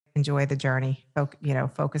enjoy the journey.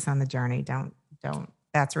 Focus on the journey. Don't.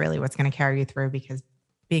 That's really what's going to carry you through, because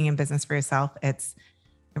being in business for yourself, it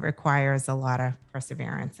requires a lot of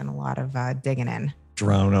perseverance and a lot of digging in.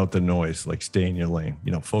 Drown out the noise, like stay in your lane,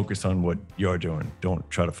 focus on what you're doing. Don't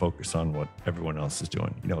try to focus on what everyone else is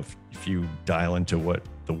doing. If you dial into what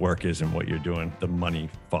the work is and what you're doing, the money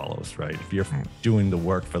follows, right? If you're doing the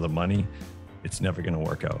work for the money, it's never going to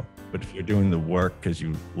work out. But if you're doing the work because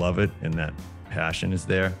you love it and that passion is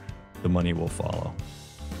there, the money will follow.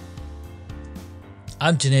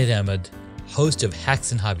 I'm Junaid Ahmed, host of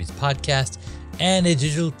Hacks and Hobbies podcast and a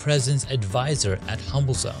digital presence advisor at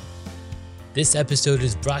HumbleZone. This episode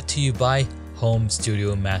is brought to you by Home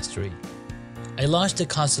Studio Mastery. I launched a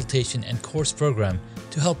consultation and course program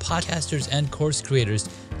to help podcasters and course creators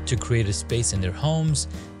to create a space in their homes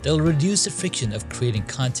that will reduce the friction of creating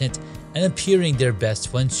content and appearing their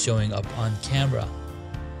best when showing up on camera.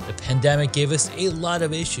 The pandemic gave us a lot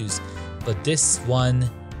of issues, but this one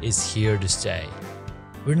is here to stay.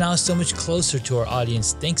 We're now so much closer to our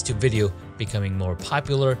audience thanks to video becoming more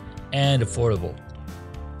popular and affordable.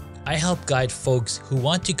 I help guide folks who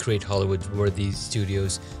want to create Hollywood-worthy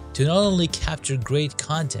studios to not only capture great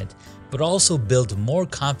content, but also build more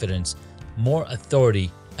confidence, more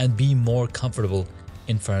authority, and be more comfortable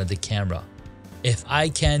in front of the camera. If I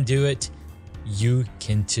can do it, you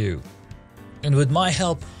can too. And with my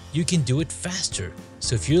help, you can do it faster.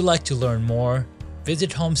 So if you'd like to learn more,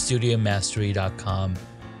 visit homestudiomastery.com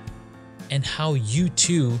and how you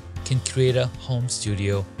too can create a home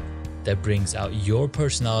studio that brings out your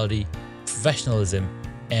personality, professionalism,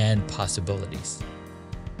 and possibilities.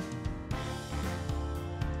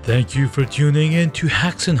 Thank you for tuning in to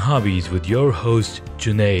Hacks and Hobbies with your host,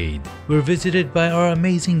 Junaid. We're visited by our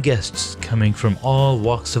amazing guests coming from all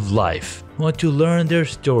walks of life who want to learn their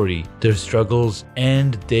story, their struggles,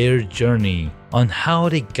 and their journey on how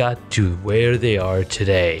they got to where they are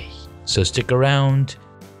today. So stick around.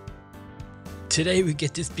 Today we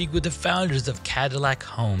get to speak with the founders of Kadilak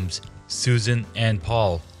Homes, Susan and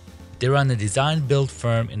Paul. They run a design-build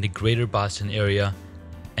firm in the greater Boston area,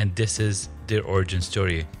 and this is their origin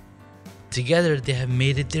story. Together, they have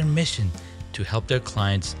made it their mission to help their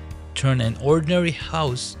clients turn an ordinary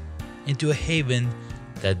house into a haven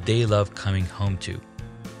that they love coming home to.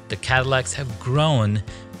 The Kadilaks have grown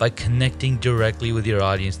by connecting directly with your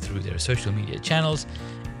audience through their social media channels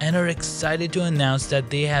and are excited to announce that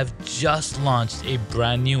they have just launched a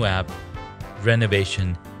brand new app,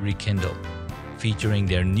 Renovation, Rekindle, featuring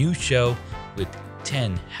their new show with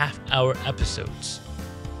 10 half-hour episodes.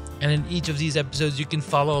 And in each of these episodes, you can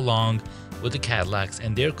follow along with the Kadilaks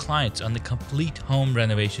and their clients on the complete home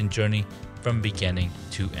renovation journey from beginning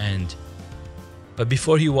to end. But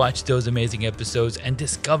before you watch those amazing episodes and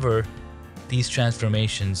discover these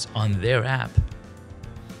transformations on their app,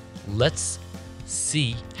 let's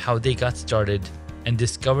see how they got started and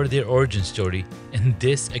discover their origin story in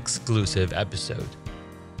this exclusive episode.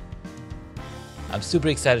 I'm super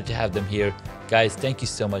excited to have them here. Guys, thank you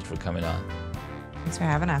so much for coming on. Thanks for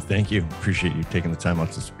having us. Thank you. Appreciate you taking the time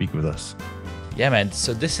out to speak with us. Yeah, man.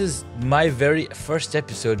 So this is my very first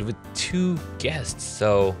episode with two guests.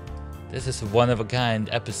 So this is a one-of-a-kind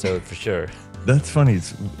episode for sure. That's funny.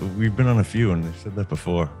 We've been on a few and they've said that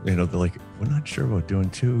before. They're like, we're not sure about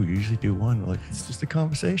doing two. We usually do one. We're like, it's just a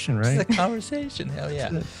conversation, right? It's a conversation. Hell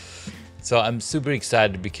yeah. So I'm super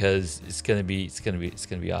excited because it's gonna be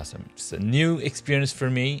awesome. It's a new experience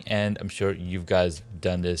for me, and I'm sure you guys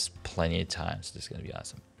done this plenty of times. So this is gonna be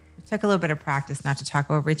awesome. It took a little bit of practice not to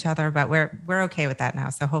talk over each other, but we're okay with that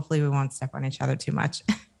now. So hopefully we won't step on each other too much.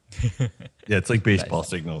 Yeah, it's like baseball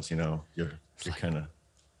signals. You're kind of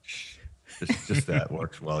just that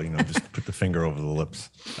works well. Just put the finger over the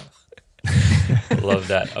lips. Love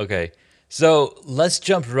that. Okay, so let's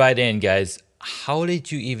jump right in, guys. How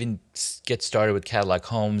did you even get started with Kadilak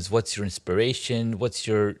Homes? What's your inspiration? What's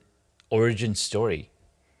your origin story?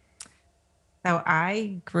 So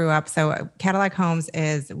I grew up, Kadilak Homes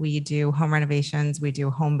we do home renovations, we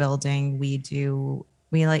do home building, we don't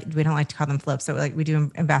like to call them flips. So we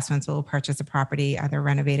do investments. We'll purchase a property, either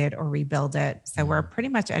renovate it or rebuild it. So we're pretty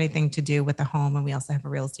much anything to do with the home. And we also have a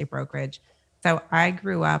real estate brokerage. So I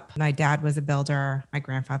grew up, my dad was a builder, my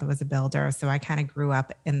grandfather was a builder. So I kind of grew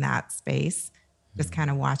up in that space, just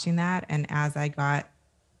kind of watching that. And as I got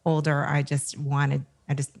older, I think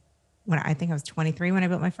I was 23 when I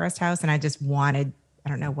built my first house, and I just wanted, I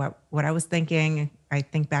don't know what I was thinking. I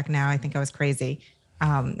think back now, I think I was crazy.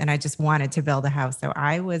 And I just wanted to build a house. So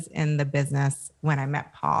I was in the business when I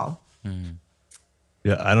met Paul. Mm.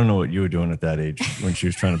 Yeah, I don't know what you were doing at that age when she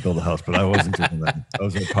was trying to build a house, but I wasn't doing that. I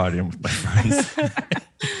was partying with my friends.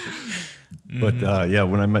 But yeah,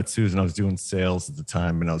 when I met Susan, I was doing sales at the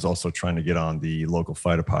time, and I was also trying to get on the local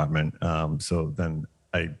fire department. So then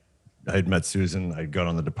I had met Susan. I got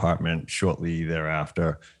on the department shortly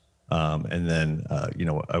thereafter, and then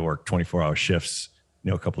I worked 24-hour shifts,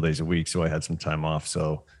 a couple days a week, so I had some time off.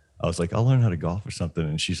 So I was like, I'll learn how to golf or something,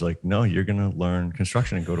 and she's like, No, you're gonna learn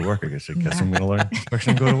construction and go to work. I guess I'm gonna learn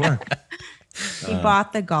construction and go to work. He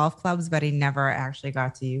bought the golf clubs, but he never actually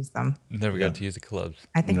got to use them. Never got to use the clubs.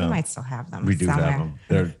 I think we No. might still have them. We do somewhere. have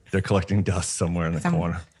them. They're collecting dust somewhere in the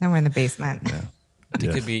corner. Somewhere in the basement. Yeah.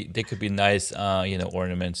 They could be nice,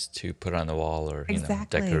 ornaments to put on the wall or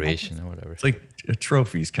Exactly. decoration or whatever. It's like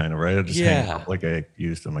trophies, kind of, right? I just hang them up like I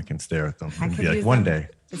used them. I can stare at them I and could be like, use one them day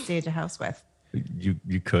to stage a house with.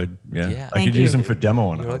 you could, yeah. Yeah. I could Thank use you. them for demo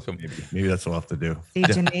on a You're house. welcome. Maybe that's what I'll have to do. See,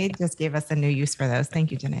 Junaid just gave us a new use for those.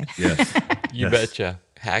 Thank you, Junaid. Yes, You yes. betcha.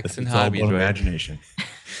 Hacks and It's all hobbies, about right? imagination.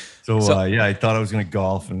 So, yeah, I thought I was going to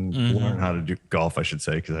golf and learn how to do golf, I should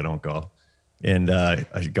say, because I don't golf. And I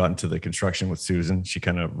got into the construction with Susan. She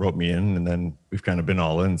kind of wrote me in, and then we've kind of been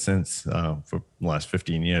all in since for the last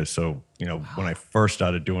 15 years. So, when I first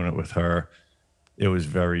started doing it with her, it was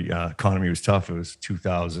very, economy was tough. It was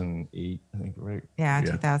 2008, I think, right? Yeah,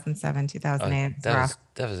 2007, 2008. It's rough.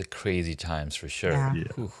 That was a crazy times for sure. Yeah.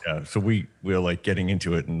 Yeah. So we were like getting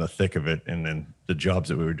into it in the thick of it. And then the jobs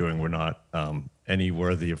that we were doing were not any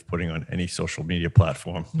worthy of putting on any social media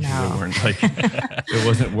platform. No. They weren't like, it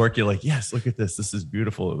wasn't work. You're like, yes, look at this. This is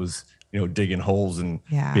beautiful. It was, digging holes in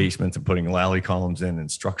basements and putting lally columns in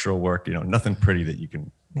and structural work, nothing pretty that you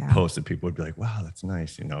can post that people would be like, wow, that's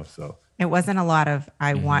nice. So it wasn't a lot of,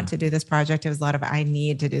 I want to do this project. It was a lot of, I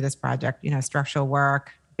need to do this project, structural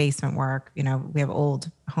work, basement work. We have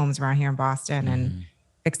old homes around here in Boston and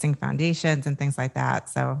fixing foundations and things like that.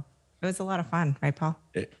 So it was a lot of fun, right, Paul?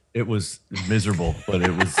 it was miserable, but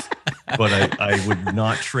it was, but I would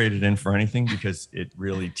not trade it in for anything because it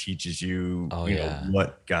really teaches you, know,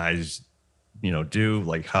 what guys, do,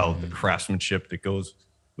 like how the craftsmanship that goes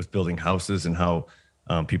with building houses and how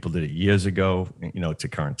people did it years ago, to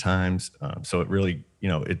current times. So it really,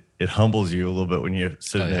 it humbles you a little bit when you're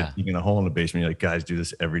sitting there digging a hole in the basement. You're like, guys do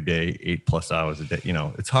this every day, 8+ hours a day.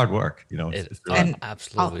 It's hard work. It's really, And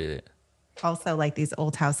absolutely. Also, like these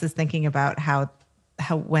old houses, thinking about how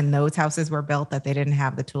when those houses were built, that they didn't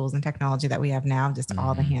have the tools and technology that we have now, just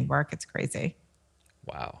all the handwork. It's crazy.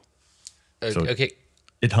 Wow. So Okay.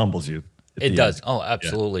 it humbles you. It does. Oh,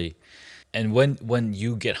 absolutely. Yeah. And when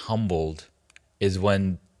you get humbled is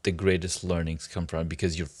when the greatest learnings come from,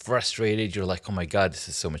 because you're frustrated. You're like, oh my God, this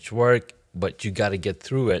is so much work, but you got to get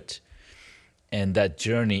through it. And that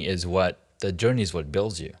journey is what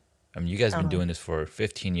builds you. I mean, you guys have been doing this for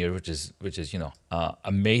 15 years, which is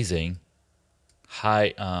amazing.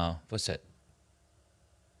 What's that?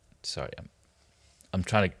 Sorry, I'm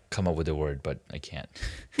trying to come up with a word, but I can't.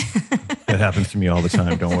 That happens to me all the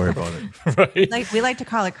time. Don't worry about it. Right? Like we like to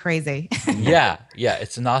call it crazy. Yeah,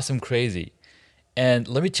 it's an awesome crazy. And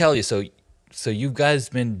let me tell you, so you guys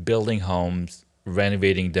been building homes,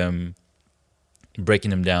 renovating them,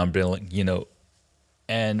 breaking them down, building,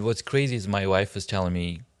 and what's crazy is my wife was telling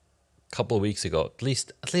me a couple of weeks ago, at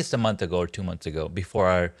least a month ago or 2 months ago, before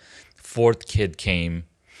our fourth kid came,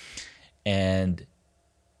 and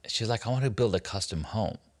she's like, I want to build a custom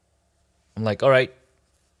home. I'm like, all right,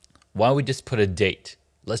 why don't we just put a date?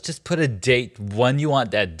 Let's just put a date when you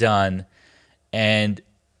want that done, and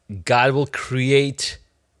God will create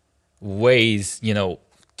ways,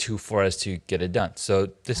 for us to get it done. So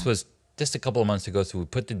this was just a couple of months ago. So we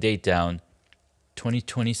put the date down,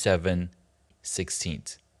 2027,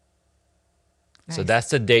 16th. Nice. So that's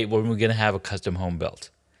the date when we're going to have a custom home built.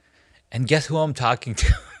 And guess who I'm talking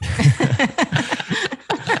to?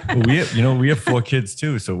 Well, we have 4 kids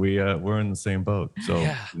too, so we're in the same boat. So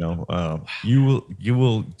you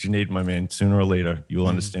will, Junaid, my man, sooner or later you will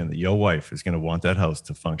understand that your wife is going to want that house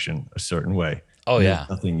to function a certain way. Oh and yeah, there's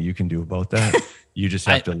nothing you can do about that. You just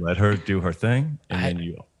have to let her do her thing, and then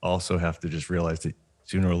you also have to just realize that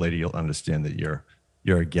sooner or later you'll understand that you're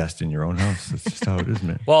a guest in your own house. That's just how it is,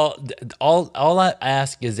 man. Well, all I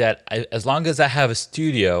ask is that as long as I have a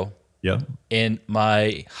studio in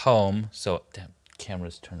my home, so damn,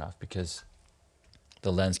 camera's turned off because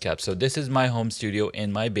the lens cap. So this is my home studio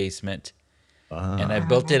in my basement, and I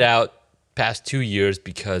built it out past 2 years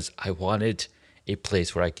because I wanted a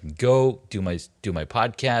place where I can go do my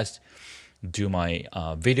podcast, do my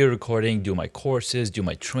video recording, do my courses, do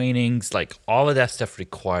my trainings. Like all of that stuff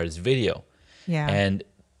requires video. Yeah. And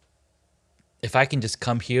if I can just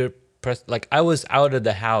come here, like I was out of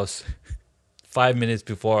the house 5 minutes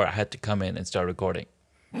before I had to come in and start recording.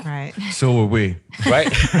 Right. So were we.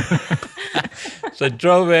 Right? So I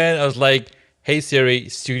drove in. I was like, hey Siri,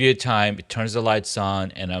 studio time. It turns the lights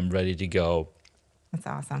on, and I'm ready to go That's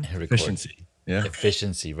awesome. and record. Efficiency. Yeah.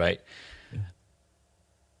 Efficiency, right?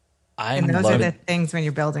 And I'm those are the loving. things when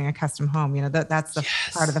you're building a custom home, that's the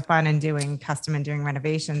part of the Yes. fun in doing custom and doing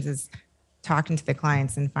renovations is talking to the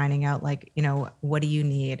clients and finding out like, what do you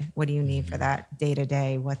need? What do you need for that day to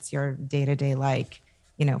day? What's your day to day like?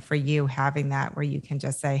 For you having that where you can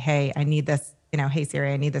just say, hey, I need this, hey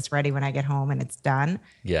Siri, I need this ready when I get home and it's done.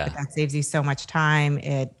 But Yeah. that saves you so much time.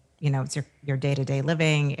 It's your day to day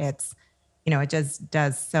living. It just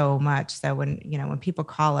does so much. So when people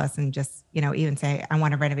call us and just, even say, I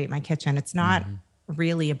want to renovate my kitchen, it's not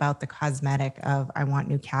really about the cosmetic of I want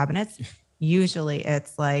new cabinets. Usually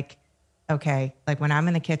it's like, okay, like when I'm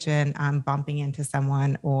in the kitchen, I'm bumping into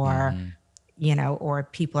someone or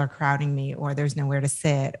people are crowding me or there's nowhere to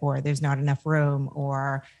sit or there's not enough room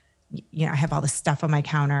or, I have all this stuff on my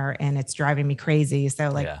counter and it's driving me crazy. So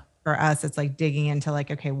like Yeah. for us, it's like digging into like,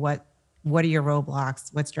 okay, what are your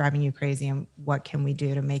roadblocks? What's driving you crazy? And what can we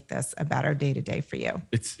do to make this a better day to day for you?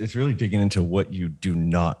 It's really digging into what you do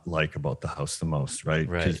not like about the house the most, right?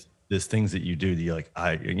 Right. Because there's things that you do that you're like,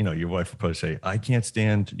 your wife would probably say, I can't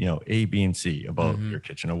stand, A, B, and C about your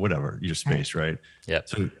kitchen or whatever, your space, right? Yep.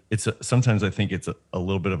 So sometimes I think it's a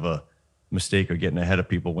little bit of a mistake of getting ahead of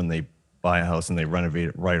people when they buy a house and they renovate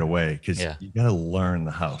it right away because Yeah. you got to learn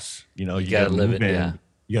the house. You gotta got to live move it, in. yeah.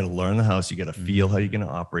 You got to learn the house. You got to feel how you're going to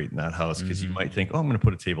operate in that house because you might think, oh, I'm going to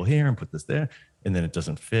put a table here and put this there, and then it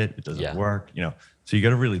doesn't fit. It doesn't Yeah. work. So you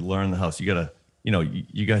got to really learn the house. You got to,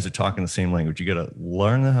 you guys are talking the same language. You got to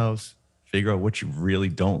learn the house, figure out what you really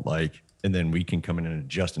don't like, and then we can come in and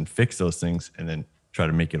adjust and fix those things, and then try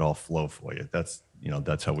to make it all flow for you. That's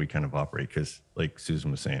how we kind of operate. Because like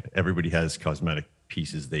Susan was saying, everybody has cosmetic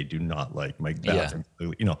pieces they do not like. My bathroom,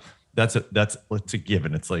 that's a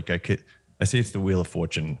given. It's like I say it's the Wheel of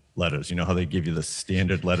Fortune letters. You know how they give you the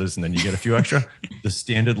standard letters and then you get a few extra? The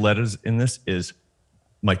standard letters in this is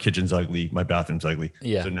my kitchen's ugly, my bathroom's ugly.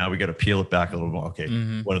 Yeah. So now we got to peel it back a little more. Okay,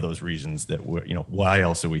 what are those reasons that why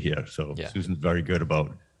else are we here? So Yeah. Susan's very good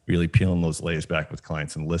about really peeling those layers back with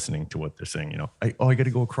clients and listening to what they're saying. I got to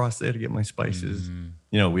go across there to get my spices.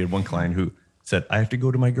 We had one client who said, I have to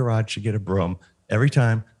go to my garage to get a broom every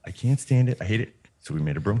time. I can't stand it. I hate it. So we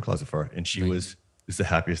made a broom closet for her. And it was the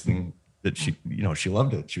happiest thing that she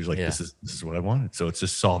loved it. She was like, Yeah. this is what I wanted. So it's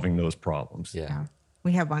just solving those problems. Yeah.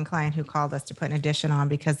 We have one client who called us to put an addition on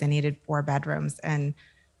because they needed 4 bedrooms. And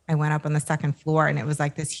I went up on the second floor and it was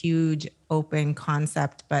like this huge open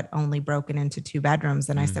concept, but only broken into 2 bedrooms.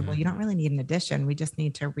 And I said, well, you don't really need an addition. We just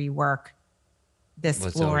need to rework this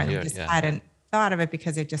What's floor. over And here, we just yeah. hadn't thought of it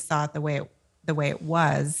because they just saw it the way it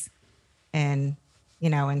was. And,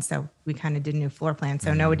 and so we kind of did a new floor plan.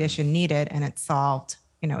 So no addition needed. And it solved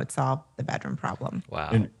the bedroom problem. Wow.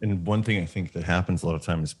 And one thing I think that happens a lot of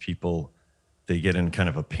times is people, they get in kind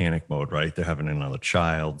of a panic mode, right? They're having another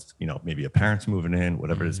child, maybe a parent's moving in,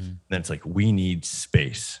 whatever it is. And then it's like, we need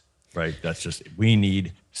space, right? We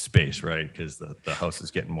need space, right? Because the house is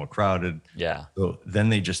getting more crowded. Yeah. So then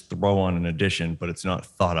they just throw on an addition, but it's not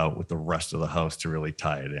thought out with the rest of the house to really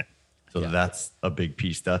tie it in. So that's a big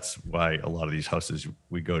piece. That's why a lot of these houses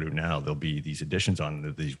we go to now, there'll be these additions on.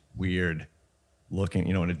 They're these weird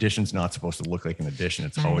looking, an addition's not supposed to look like an addition.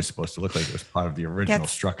 It's always supposed to look like it was part of the original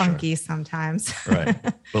Gets structure. funky sometimes. Right.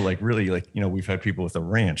 But like really, like, we've had people with a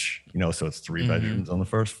ranch, so it's 3 bedrooms on the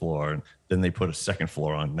first floor. And then they put a second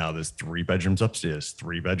floor on. Now there's 3 bedrooms upstairs,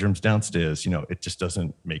 3 bedrooms downstairs. It just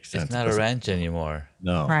doesn't make sense. It's not a ranch anymore.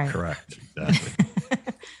 No, Right. correct. Exactly.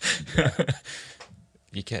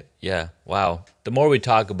 You can't. Yeah. Wow. The more we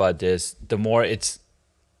talk about this, the more it's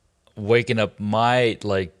waking up my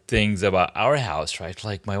things about our house, right?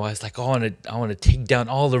 Like my wife's like, oh, I want to take down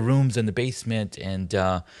all the rooms in the basement and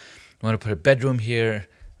I want to put a bedroom here.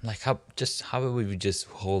 I'm like, how about we just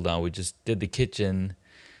hold on? We just did the kitchen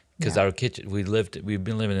because our kitchen, we've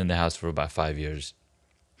been living in the house for about 5 years.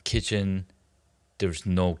 Kitchen, there's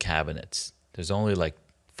no cabinets. There's only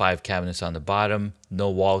 5 cabinets on the bottom, no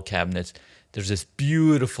wall cabinets. There's this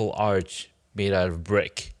beautiful arch made out of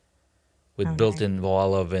brick with built-in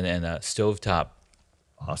wall oven and a stovetop.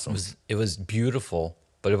 Awesome. It was beautiful,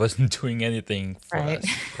 but it wasn't doing anything for Right.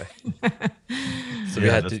 us. Right. So we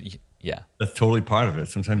had to, That's totally part of it.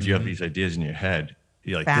 Sometimes you have these ideas in your head.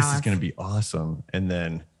 You're like, this is Balance. going to be awesome. And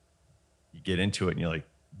then you get into it and you're like,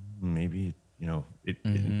 maybe,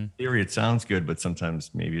 in theory, it sounds good, but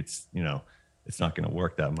sometimes maybe it's, it's not going to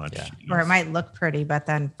work that much. Yeah. Or it might look pretty, but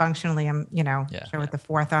then functionally, sure with the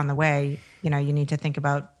 4th on the way, you need to think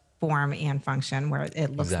about form and function where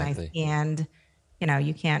it looks Exactly. nice. And,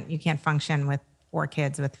 you can't function with 4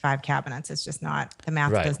 kids with 5 cabinets. It's just not, the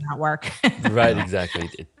math Right. does not work. Right, exactly.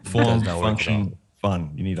 It Form, does not work at all. function,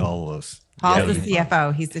 fun. You need all of those. Paul's Yeah, the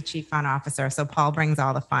CFO. He's the chief fun officer. So Paul brings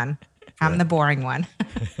all the fun. I'm the boring one.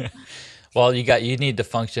 Well, you need the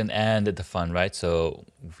function and the fun, right? So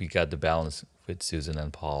we got the balance with Susan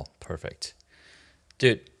and Paul. Perfect,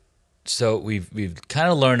 dude. So we've kind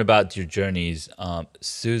of learned about your journeys.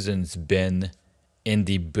 Susan's been in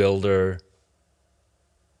the builder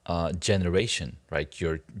generation, right?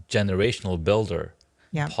 You're generational builder.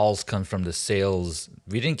 Yeah. Paul's come from the sales.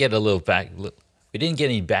 We didn't get we didn't get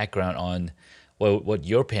any background on what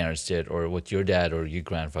your parents did or what your dad or your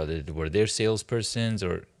grandfather did. Were they salespersons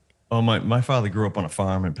or? Oh, my father grew up on a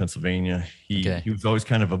farm in Pennsylvania. He was always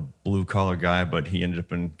kind of a blue collar guy, but he ended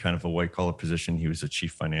up in kind of a white collar position. He was a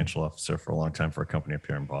chief financial officer for a long time for a company up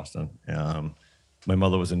here in Boston. My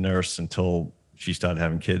mother was a nurse until she started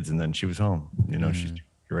having kids, and then she was home. She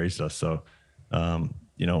raised us. So, the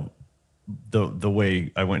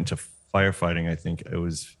way I went into firefighting, I think it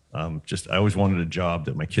was just I always wanted a job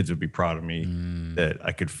that my kids would be proud of me, that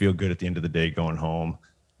I could feel good at the end of the day going home.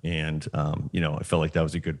 And, I felt like that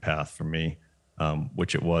was a good path for me,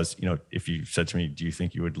 which it was. If you said to me, do you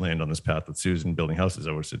think you would land on this path with Susan building houses?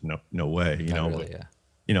 I would have said, no way, Not really, but,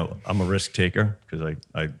 I'm a risk taker because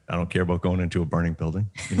I don't care about going into a burning building,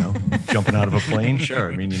 jumping out of a plane.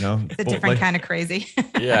 Sure. I mean, It's a different kind of crazy.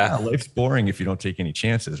 Yeah. Life's boring if you don't take any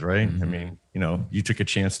chances. Right. I mean, you took a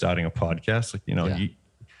chance starting a podcast, you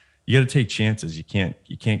got to take chances. You can't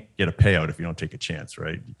get a payout if you don't take a chance.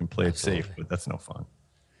 Right. You can play it safe, but that's no fun.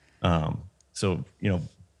 So,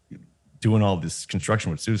 doing all this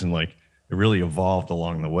construction with Susan, it really evolved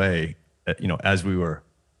along the way, as we were,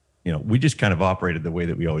 we just kind of operated the way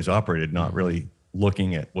that we always operated, not really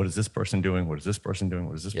looking at what is this person doing? What is this person doing?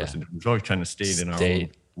 What is this person doing? We was always trying to stay in our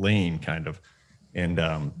own lane kind of. And,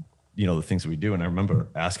 the things that we do. And I remember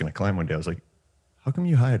asking a client one day, I was like, how come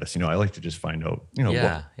you hired us? I like to just find out,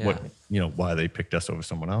 what, why they picked us over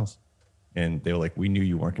someone else. And they were like, we knew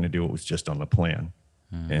you weren't going to do what was just on the plan.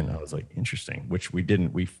 And I was like, interesting, which we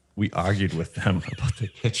didn't. We argued with them about the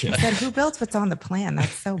kitchen. I said, who builds what's on the plan?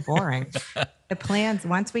 That's so boring. The plans,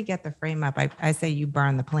 once we get the frame up, I say you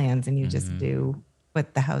burn the plans and you just do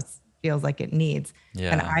what the house feels like it needs.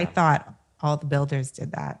 Yeah. And I thought all the builders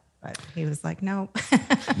did that, but he was like, no.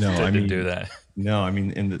 No, I didn't do that. No, I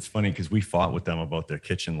mean, and it's funny because we fought with them about their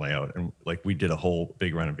kitchen layout, and we did a whole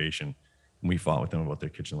big renovation, and we fought with them about their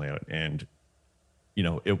kitchen layout, and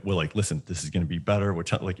we're like, listen, this is going to be better.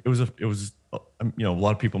 Which it was a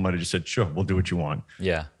lot of people might've just said, sure, we'll do what you want.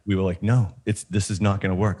 Yeah. We were like, no, this is not going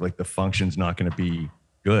to work. The function's not going to be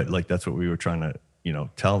good. That's what we were trying to,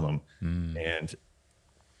 tell them. And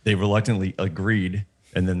they reluctantly agreed.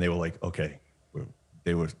 And then they were like, okay,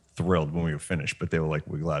 they were thrilled when we were finished, but they were like,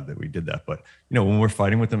 we're glad that we did that. But, when we're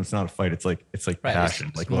fighting with them, it's not a fight. It's like right.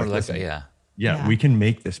 passion. It's more listen, yeah, we can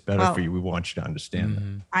make this better for you. We want you to understand that.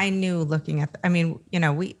 I knew looking at,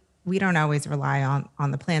 we don't always rely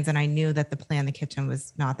on the plans. And I knew that the kitchen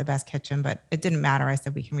was not the best kitchen, but it didn't matter. I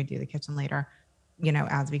said, we can redo the kitchen later,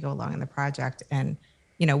 as we go along in the project. And,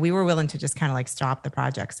 we were willing to just kind of stop the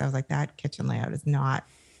project. So I was like, that kitchen layout is not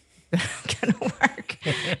going to work.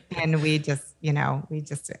 And we just kind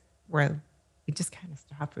of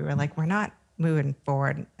stopped. We were like, we're not moving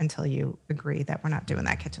forward until you agree that we're not doing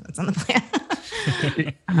that kitchen that's on the plan.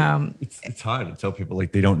 It's hard to tell people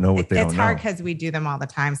they don't know what they don't know. It's hard because we do them all the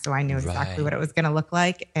time. So I knew exactly what it was going to look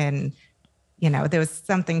like. And, there was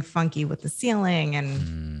something funky with the ceiling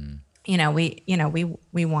and,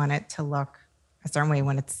 we want it to look a certain way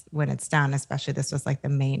when it's done, especially this was the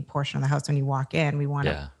main portion of the house. When you walk in, we want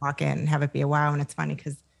to walk in and have it be a wow. And it's funny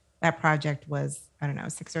because that project was,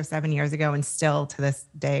 6 or 7 years ago. And still to this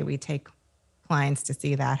day, we take clients to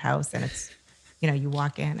see that house and it's, you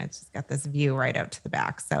walk in, it's just got this view right out to the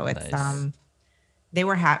back. So it's, nice. They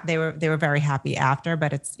were very happy after,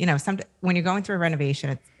 but it's, when you're going through a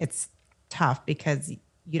renovation, it's tough because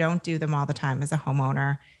you don't do them all the time as a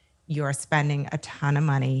homeowner. You're spending a ton of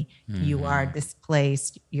money. You are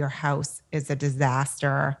displaced. Your house is a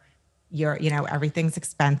disaster. Everything's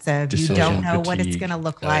expensive. Decision you don't know fatigue. what it's going to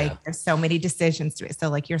look like. There's so many decisions to it.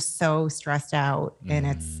 So you're so stressed out and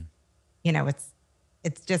it's,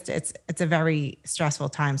 it's a very stressful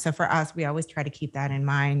time. So for us, we always try to keep that in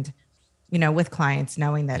mind, with clients,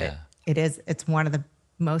 knowing that it's one of the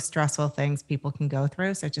most stressful things people can go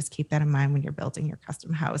through. So just keep that in mind when you're building your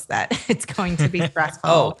custom house, that it's going to be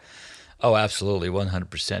stressful. Oh, absolutely.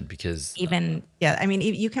 100%. Because you can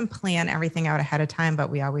plan everything out ahead of time,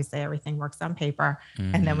 but we always say everything works on paper.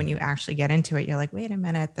 And then when you actually get into it, you're like, wait a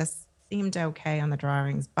minute, this seemed okay on the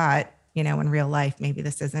drawings, but in real life, maybe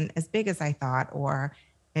this isn't as big as I thought, or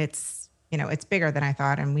it's bigger than I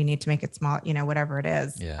thought and we need to make it small, whatever it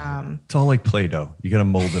is. Yeah. It's all like Play-Doh. You got to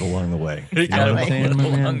mold it along the way. You know what I'm saying, my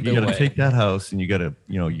man? You got to take that house and you got to,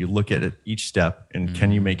 you look at it each step and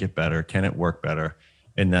can you make it better? Can it work better?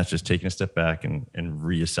 And that's just taking a step back and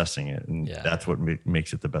reassessing it. And that's what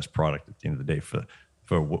makes it the best product at the end of the day for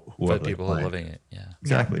whoever people who are living it. Yeah,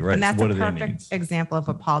 exactly. Right. And that's a perfect example of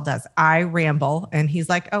what Paul does. I ramble and he's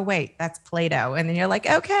like, oh, wait, that's Play-Doh. And then you're like,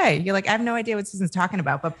 okay. You're like, I have no idea what Susan's talking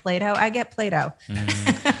about, but Play-Doh, I get Play-Doh.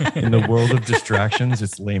 In the world of distractions,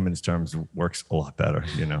 it's layman's terms works a lot better,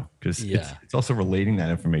 because it's also relating that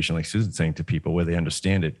information, like Susan's saying, to people where they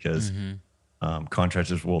understand it, because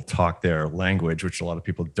contractors will talk their language, which a lot of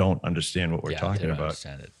people don't understand what we're talking about.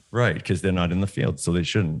 Right, because they're not in the field, so they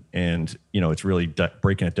shouldn't. And, it's really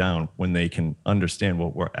breaking it down. When they can understand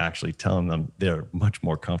what we're actually telling them, they're much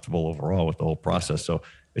more comfortable overall with the whole process. So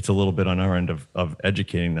it's a little bit on our end of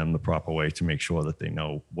educating them the proper way to make sure that they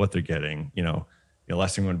know what they're getting. The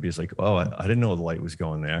last thing we want to be is like, oh, I didn't know the light was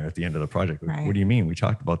going there at the end of the project. Right. What do you mean? We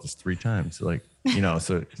talked about this 3 times. Like,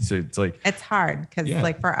 so it's like. It's hard because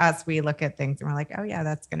like for us, we look at things and we're like, oh yeah,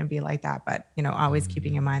 that's going to be like that. But, always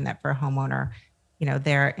keeping in mind that for a homeowner,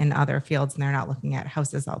 they're in other fields and they're not looking at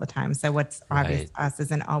houses all the time. So what's obvious to us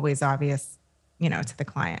isn't always obvious, to the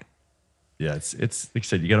client. Yeah, it's like I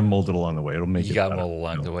said, you got to mold it along the way. It'll make you got to mold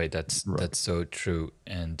along the way. That's so true.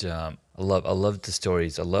 And I love the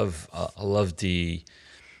stories. I love the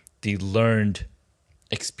learned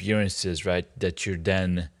experiences, right? That you're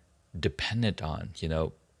then dependent on,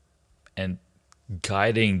 and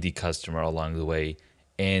guiding the customer along the way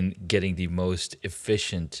and getting the most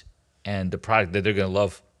efficient and the product that they're going to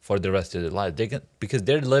love for the rest of their life. Because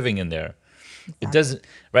they're living in there. Exactly. It doesn't,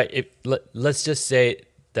 right? Let's just say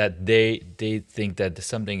that they think that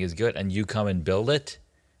something is good and you come and build it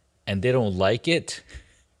and they don't like it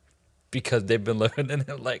because they've been living in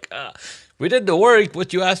it. Like, we did the work,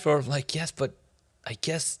 what you asked for. I'm like, yes, but I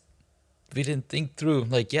guess we didn't think through.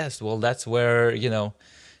 Like, yes, well, that's where,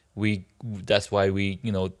 that's why we,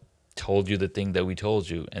 told you the thing that we told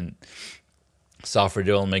you. And software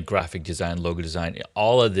development, graphic design, logo design,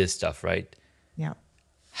 all of this stuff, right? Yeah.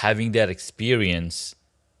 Having that experience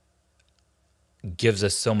gives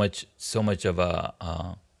us so much of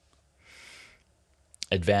a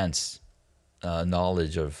advanced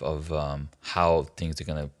knowledge of how things are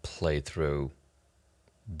going to play through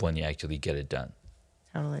when you actually get it done.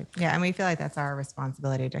 Totally. Yeah. And we feel like that's our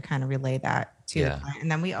responsibility to kind of relay that to the client.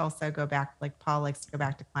 And then we also go back, like Paul likes to go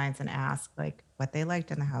back to clients and ask like what they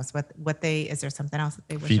liked in the house, is there something else that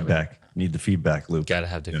they wish? Feedback. Need the feedback loop. Got to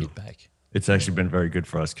have the feedback. It's actually been very good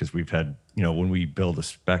for us because we've had, when we build a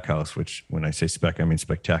spec house, which when I say spec, I mean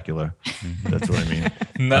spectacular. That's what I mean.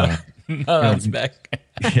 Not spec.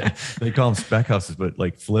 Yeah, they call them spec houses, but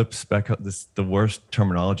like flip spec, this is the worst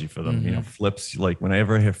terminology for them. Flips, like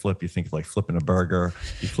whenever I hear flip, you think like flipping a burger,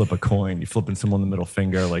 you flip a coin, you flipping someone the middle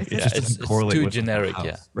finger. Like it just doesn't correlate too with generic.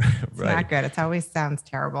 the house. Right. It's not good. It always sounds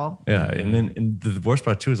terrible. Yeah. And the worst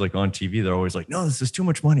part too is like on TV, they're always like, no, this is too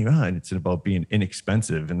much money. And it's about being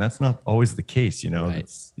inexpensive. And that's not always the case. Right.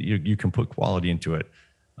 You can put quality into it.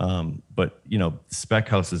 But spec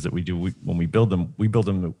houses that we do, when we build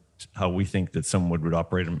them how we think that someone would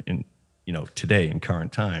operate them in, today in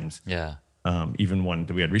current times. Yeah. Even one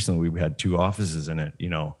that we had recently, we had 2 offices in it,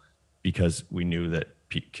 because we knew that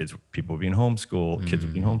people were being homeschooled, kids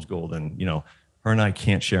were being homeschooled, and her and I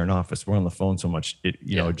can't share an office. We're on the phone so much,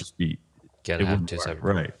 it'd just be it wouldn't work,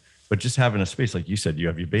 right. But just having a space, like you said, you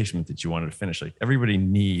have your basement that you wanted to finish. Like everybody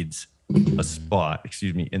needs a spot,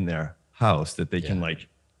 in their house that they can like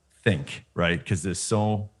think, right? Because there's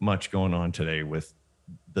so much going on today with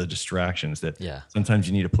the distractions that sometimes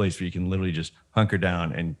you need a place where you can literally just hunker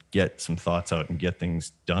down and get some thoughts out and get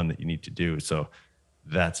things done that you need to do. So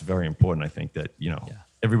that's very important. I think that,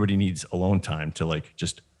 everybody needs alone time to like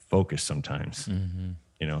just focus sometimes,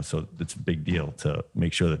 so it's a big deal to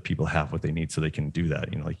make sure that people have what they need so they can do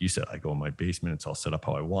that. Like you said, I go in my basement, it's all set up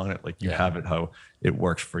how I want it. Like you have it how it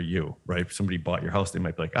works for you, right? If somebody bought your house, they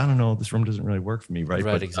might be like, I don't know, this room doesn't really work for me, right?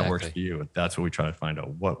 But exactly. That works for you. And that's what we try to find out,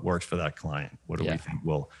 what works for that client. What do we think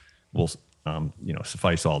will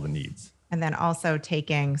suffice all the needs. And then also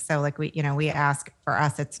so like we ask, for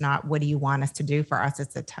us, it's not, what do you want us to do? For us,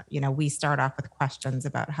 it's we start off with questions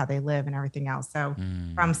about how they live and everything else. So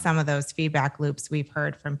from some of those feedback loops, we've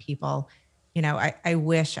heard from people, I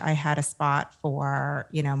wish I had a spot for,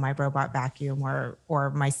 my robot vacuum or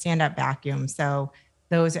my stand-up vacuum. So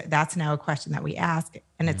that's now a question that we ask.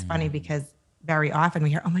 And it's funny because very often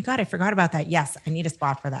we hear, oh my God, I forgot about that. Yes, I need a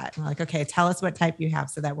spot for that. And we're like, okay, tell us what type you have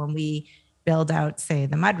so that when we build out, say,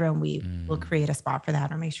 the mudroom, we will create a spot for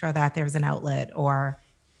that or make sure that there's an outlet or,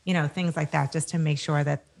 things like that, just to make sure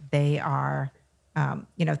that they are,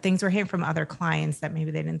 things we're hearing from other clients that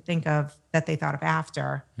maybe they didn't think of that they thought of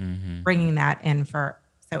after, bringing that in so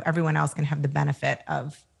everyone else can have the benefit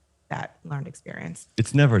of that learned experience.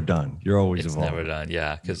 It's never done. You're always It's evolving. never done.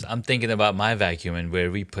 Yeah. Because I'm thinking about my vacuum and where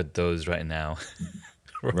we put those right now.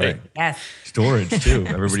 Right. Yes. Storage too.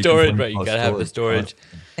 Everybody Storage, complains right? You about gotta have the storage.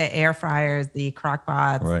 The air fryers, the crock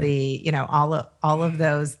pots, Right. all of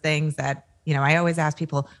those things that, I always ask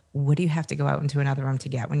people, what do you have to go out into another room to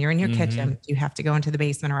get? When you're in your kitchen, do you have to go into the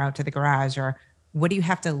basement or out to the garage? Or what do you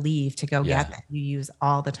have to leave to go Yeah. get that you use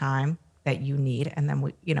all the time that you need? And then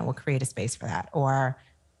we'll create a space for that. Or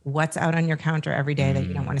what's out on your counter every day that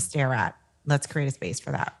you don't want to stare at? Let's create a space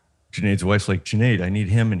for that. Junaid's wife's like, Junaid, I need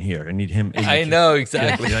him in here. I need him in the I kitchen." know, Yeah,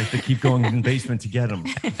 exactly. you have to keep going in the basement to get him.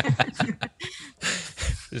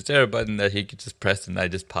 Is there a button that he could just press and I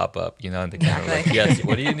just pop up, and the camera like, Exactly. yes,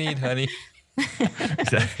 what do you need, honey?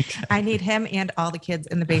 Exactly. I need him and all the kids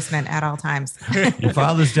in the basement at all times. Your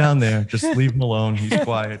father's down there. Just leave him alone. He's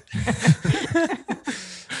quiet.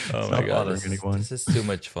 Oh not my God, bothering anyone. this is too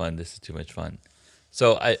much fun. This is too much fun.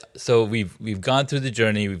 So we've gone through the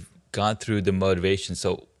journey. We've gone through the motivation.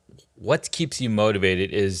 So what keeps you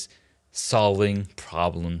motivated is solving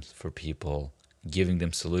problems for people, giving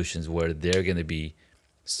them solutions where they're going to be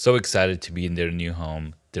so excited to be in their new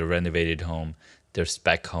home, their renovated home, their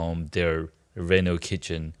spec home, their reno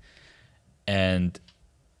kitchen. And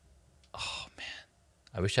oh man,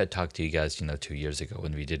 I wish I'd talked to you guys, 2 years ago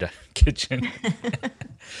when we did our kitchen.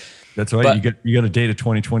 That's right. But- you got a date of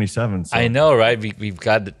 2027. So. I know, right? We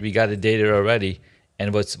got it dated already.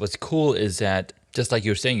 And what's cool is that just like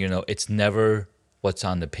you're saying, it's never what's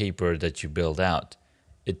on the paper that you build out.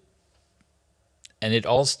 It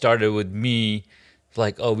all started with me,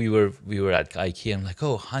 like, oh, we were at IKEA. I'm like,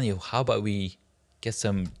 oh, honey, how about we get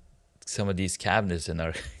some of these cabinets in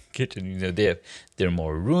our kitchen? They're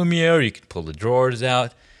more roomier. You can pull the drawers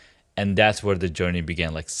out, and that's where the journey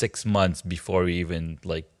began. Like 6 months before we even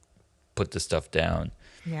put the stuff down.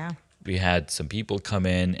 Yeah. We had some people come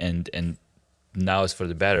in, and now it's for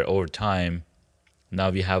the better. Over time,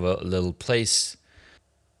 now we have a little place.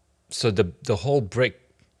 So the whole brick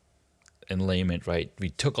enlayment, right? We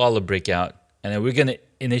took all the brick out, and then we're gonna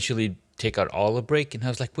initially take out all the brick. And I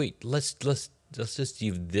was like, wait, let's just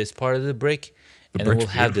leave this part of the brick, and then we'll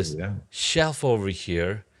brick's have this beautiful, yeah. shelf over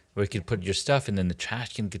here where you can put your stuff, and then the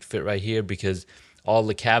trash can could fit right here because all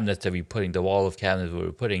the cabinets that the wall of cabinets we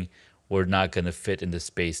were putting were not going to fit in the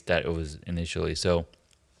space that it was initially. So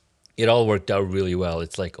it all worked out really well.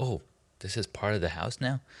 It's like, oh, this is part of the house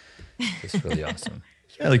now. It's really awesome.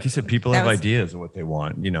 Yeah, like you said, people That have was- ideas of what they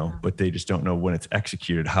want, but they just don't know when it's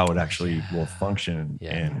executed, how it actually will function.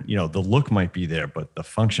 Yeah. And, the look might be there, but the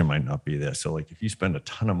function might not be there. So like if you spend a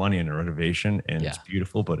ton of money in a renovation and it's Yeah.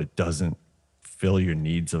 beautiful, but it doesn't fill your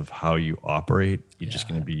needs of how you operate, you're just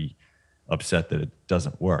going to be upset that it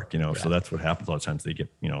doesn't work, So that's what happens a lot of times. They get,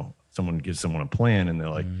 someone gives someone a plan and they're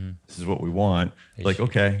like, this is what we want. Like,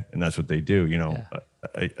 okay. And that's what they do.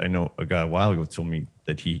 I know a guy a while ago told me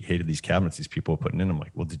that he hated these cabinets these people were putting in. I'm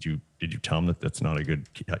like, well, did you tell him that that's not a good,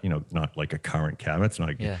 not like a current cabinet? It's not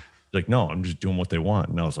a good. Yeah. He's like, no, I'm just doing what they want.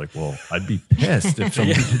 And I was like, well, I'd be pissed if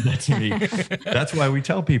somebody did that to me. That's why we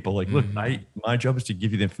tell people, like, look, my job is to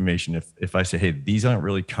give you the information. If I say, hey, these aren't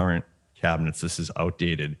really current cabinets, this is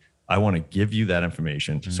outdated, I want to give you that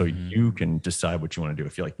information so you can decide what you want to do.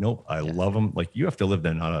 If you're like, nope, I love them, like you have to live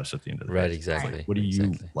there, not us at the end of the day. Right, It's exactly. like, what do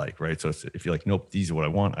you like, right? So if you're like, nope, these are what I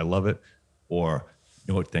want, I love it, or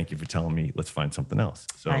you know what, thank you for telling me, let's find something else.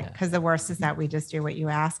 So Right. Because the worst is that we just do what you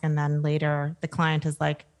ask. And then later the client is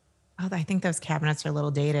like, oh, I think those cabinets are a little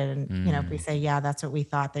dated. And, if we say, yeah, that's what we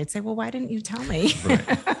thought, they'd say, well, why didn't you tell me?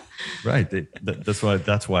 right,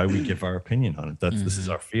 that's why we give our opinion on it. This is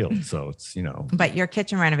our field. So it's But your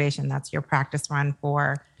kitchen renovation, that's your practice run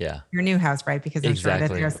for Yeah. your new house, right? Because I'm sure that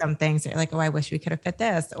Exactly. there are some things that you're like, oh, I wish we could have fit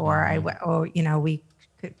this, or we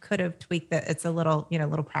could have tweaked that. It's a little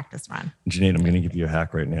practice run. Junaid, I'm going to give you a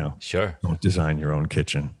hack right now. Sure. Don't design your own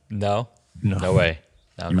kitchen. No? No. No way.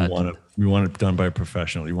 No, You want it done by a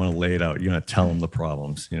professional. You want to lay it out. You want to tell them the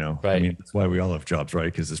problems. I Right. mean, that's why we all have jobs, right?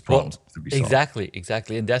 Because there's problems to be solved.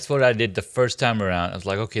 Exactly. And that's what I did the first time around. I was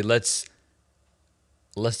like, okay, let's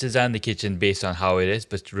design the kitchen based on how it is,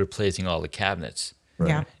 but replacing all the cabinets. Right.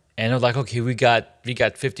 Yeah. And I was like, okay, we got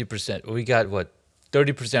 50%. We got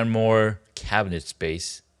 30% more cabinet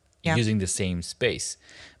space Yeah. using the same space.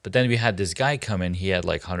 But then we had this guy come in. He had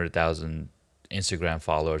like 100,000 Instagram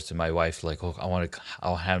followers, and my wife's like, oh, I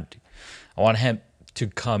want him to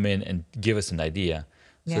come in and give us an idea.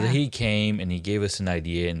 So Yeah. he came and he gave us an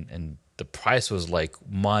idea, and the price was like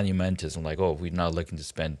monumentous. I'm like, oh, we're not looking to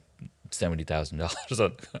spend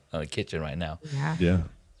 $70,000 on a kitchen right now. Yeah. Yeah.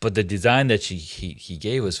 But the design that he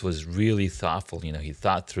gave us was really thoughtful. You know, he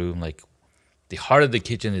thought through like the heart of the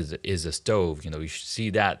kitchen is a stove. You know, you should see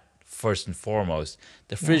that first and foremost.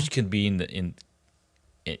 The fridge can be in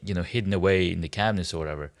you know, hidden away in the cabinets or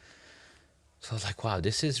whatever. So I was like, wow,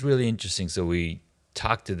 this is really interesting. So we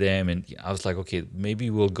talked to them, and I was like, okay, maybe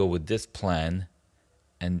we'll go with this plan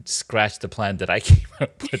and scratch the plan that I came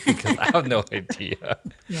up with because I have no idea.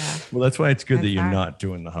 Yeah. Well, that's why it's good that you're Exactly. not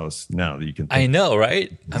doing the house now. That you can. I Think, know,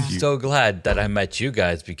 right? I'm You- so glad that I met you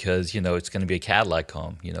guys because, you know, it's going to be a Cadillac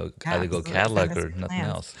home. You know, either go Absolutely. Cadillac Send us or your nothing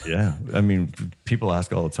plans. else. Yeah, I mean, people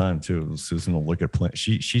ask all the time too. Susan will look at plans.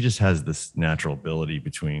 She just has this natural ability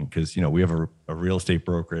between because we have a real estate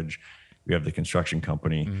brokerage, we have the construction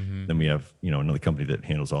company, then we have another company that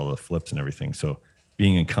handles all the flips and everything. So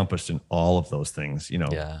being encompassed in all of those things,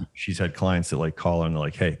 Yeah. she's had clients that like call her and they're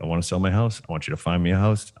like, "Hey, I want to sell my house. I want you to find me a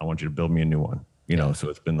house. I want you to build me a new one." So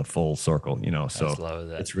it's been the full circle. So just love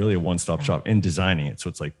that. it's really a one-stop shop in designing it. So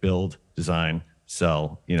it's like build, design,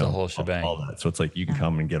 sell, whole shebang. all that. So it's like you can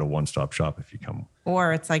come and get a one-stop shop if you come.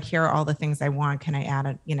 Or it's like, here are all the things I want. Can I add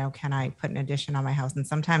it? Can I put an addition on my house? And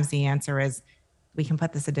sometimes the answer is, we can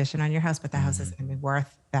put this addition on your house, but the house isn't going to be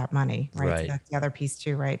worth that money, right? Right. So that's the other piece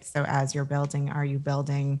too, right? So as you're building, are you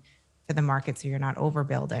building to the market so you're not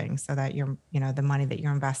overbuilding, so that the money that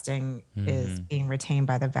you're investing is being retained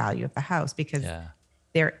by the value of the house? Because Yeah.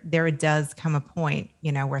 there does come a point,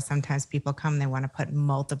 where sometimes people come, they want to put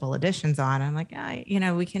multiple additions on. I'm like,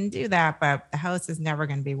 we can do that, but the house is never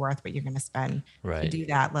going to be worth what you're going to spend to Right. do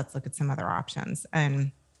that. Let's look at some other options.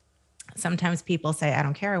 And sometimes people say, I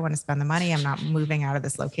don't care. I want to spend the money. I'm not moving out of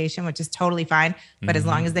this location, which is totally fine. But as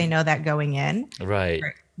long as they know that going in, Right.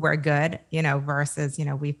 we're good, versus,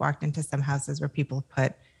 we've walked into some houses where people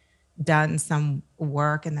have done some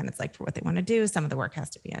work and then it's like for what they want to do. Some of the work has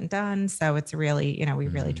to be undone. So it's really, we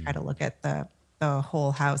really try to look at the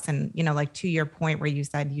whole house. And, like to your point where you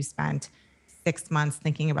said you spent 6 months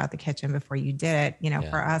thinking about the kitchen before you did it,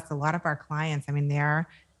 for us, a lot of our clients, I mean,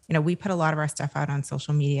 we put a lot of our stuff out on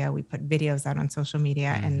social media. We put videos out on social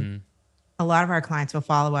media, and a lot of our clients will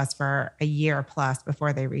follow us for a year plus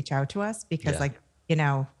before they reach out to us because, like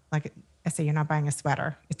I say, you're not buying a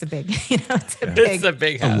sweater. It's a big, It's a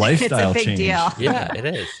big A house. lifestyle it's a big change. deal. Yeah, it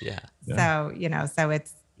is. Yeah. So, so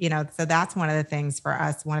it's, so that's one of the things for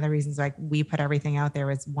us. One of the reasons like we put everything out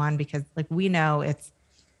there is one, because like we know it's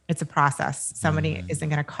a process. Somebody isn't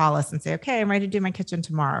going to call us and say, okay, I'm ready to do my kitchen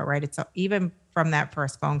tomorrow. Right. It's even from that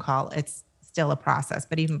first phone call, it's still a process.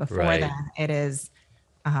 But even before Right. then, it is,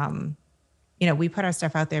 we put our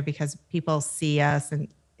stuff out there because people see us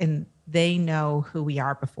and they know who we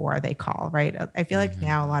are before they call. Right. I feel like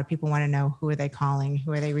now a lot of people want to know, who are they calling?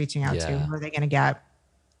 Who are they reaching out to? Yeah. Who are they going to get?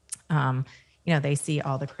 They see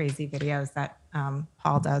all the crazy videos that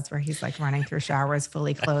Paul does where he's like running through showers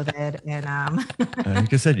fully clothed. And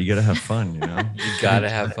Like I said, you got to have fun. You gotta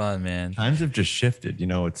have fun, man. Times have just shifted.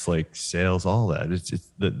 It's like sales, all that. It's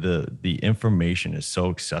the information is so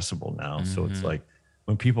accessible now. So it's like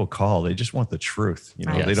when people call, they just want the truth.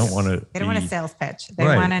 Right. They don't want to. they don't want a sales pitch. They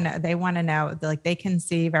Right. want to know. They want to know. Like they can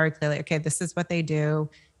see very clearly. Okay, this is what they do.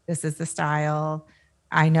 This is the style.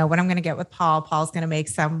 I know what I'm going to get with Paul. Paul's going to make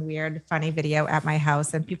some weird, funny video at my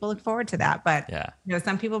house, and people look forward to that. But Yeah.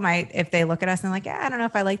 some people might, if they look at us and like, I don't know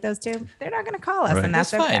if I like those two, they're not going to call us, Right. and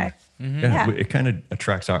that's That's okay. fine. Yeah, Yeah. it kind of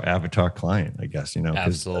attracts our avatar client, I guess. 'Cause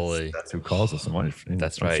Absolutely. That's who calls us so much. And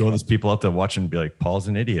That's I'm right. sure there's people out there watching and be like, Paul's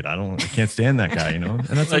an idiot. I can't stand that guy. And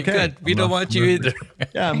that's Like, okay. good. We I'm don't not- want I'm you not- either.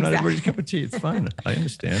 Yeah, I'm not everybody's cup of tea. It's fine. I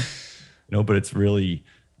understand. But it's really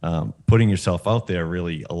putting yourself out there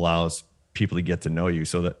really allows people to get to know you.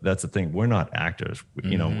 So that's the thing. We're not actors.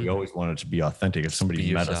 We always wanted to be authentic. If somebody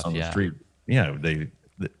be met us yourself, on the yeah. street,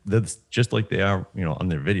 that's just like they are, on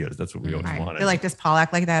their videos. That's what we always Right. wanted. They're like, does Paul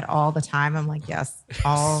act like that all the time? I'm like, yes,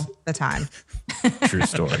 all the time. True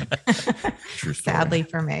story. True story. Sadly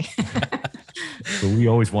for me. But we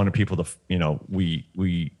always wanted people to,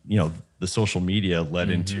 the social media led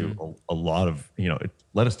into a lot of, it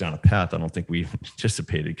led us down a path I don't think we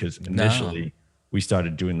anticipated, because initially we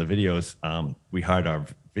started doing the videos. We hired our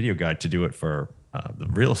video guy to do it for the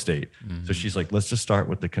real estate. So she's like, let's just start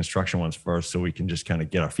with the construction ones first so we can just kind of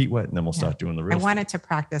get our feet wet, and then we'll start doing the real I estate. wanted to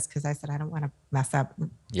practice because I said, I don't want to mess up the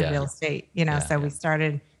Yeah. real estate, so we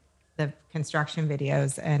started the construction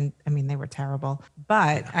videos, and I mean, they were terrible,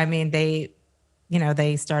 but I mean, they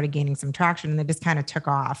started gaining some traction, and they just kind of took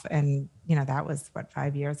off. And, that was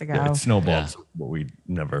 5 years ago. Yeah, it snowballed what we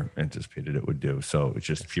never anticipated it would do. So it's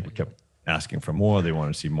just people kept asking for more. They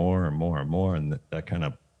want to see more and more and more. And that kind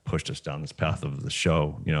of pushed us down this path of the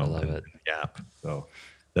show, I love it. Gap. So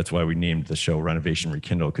that's why we named the show Renovation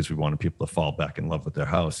Rekindle, because we wanted people to fall back in love with their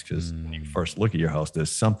house. Because when you first look at your house,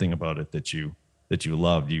 there's something about it that you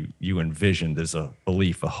love. You envision, there's a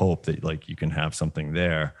belief, a hope that like you can have something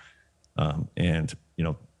there. And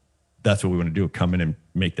that's what we want to do, come in and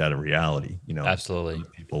make that a reality. Absolutely.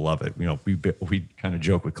 People love it. We kind of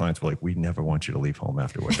joke with clients, we're like, we never want you to leave home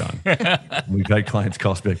after we're done. We've had clients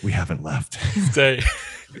call us back, we haven't left. Stay,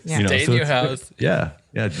 Yeah. stay in your house. Yeah.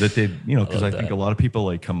 That they, because I think a lot of people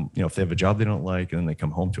like come, if they have a job they don't like, and then they come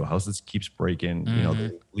home to a house that keeps breaking,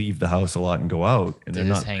 they leave the house a lot and go out, and They they're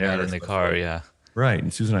just not hang out in the car. Yeah. Right.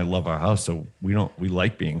 And Susan and I love our house. So we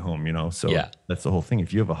like being home, So Yeah. that's the whole thing.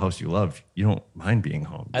 If you have a house you love, you don't mind being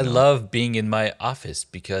home. I love being in my office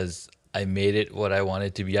because I made it what I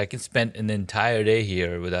wanted to be. I can spend an entire day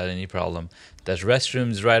here without any problem. There's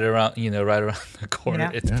restrooms right around the corner.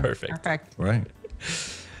 Yeah. It's perfect. Perfect. Right.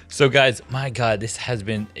 So guys, my God, this has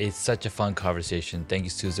been such a fun conversation. Thank you,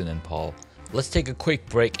 Susan and Paul. Let's take a quick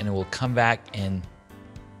break and we'll come back and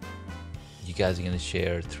you guys are going to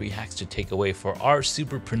share 3 hacks to take away for our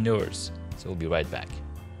superpreneurs. So we'll be right back.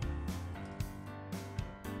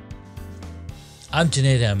 I'm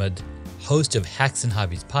Junaid Ahmed, host of Hacks and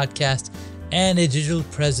Hobbies podcast and a digital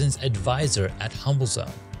presence advisor at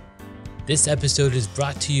HumbleZone. This episode is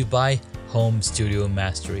brought to you by Home Studio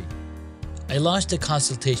Mastery. I launched a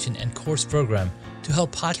consultation and course program to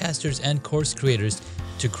help podcasters and course creators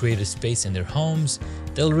to create a space in their homes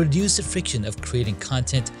that will reduce the friction of creating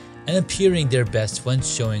content and appearing their best when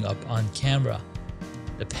showing up on camera.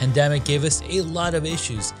 The pandemic gave us a lot of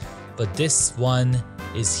issues, but this one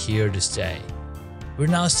is here to stay. We're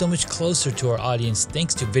now so much closer to our audience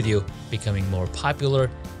thanks to video becoming more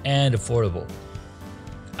popular and affordable.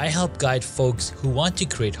 I help guide folks who want to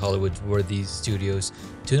create Hollywood-worthy studios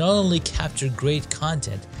to not only capture great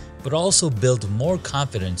content, but also build more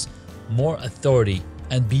confidence, more authority,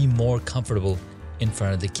 and be more comfortable in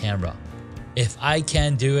front of the camera. If I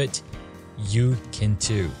can do it, you can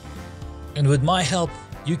too. And with my help,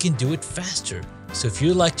 you can do it faster. So if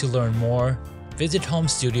you'd like to learn more, visit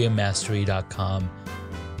homestudiomastery.com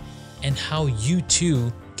and how you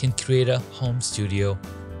too can create a home studio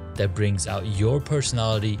that brings out your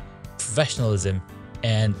personality, professionalism,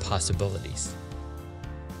 and possibilities.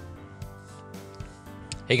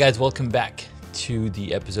 Hey guys, welcome back to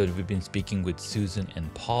the episode. We've been speaking with Susan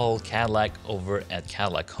and Paul Kadilak over at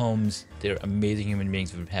Kadilak Homes. They're amazing human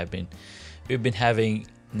beings. We've been having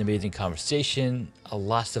an amazing conversation,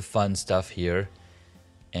 lots of fun stuff here.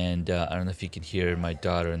 And I don't know if you can hear my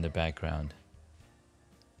daughter in the background.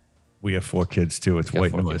 We have 4 kids too. It's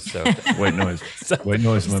white noise. So. White noise. White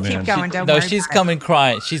noise, my man. Keep going. Don't No, worry she's about it. coming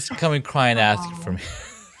crying. She's coming crying, asking for me.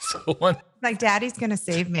 So Like, Daddy's going to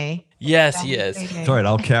save me. yes, Daddy's yes. saving me. It's all right.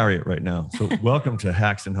 I'll carry it right now. So welcome to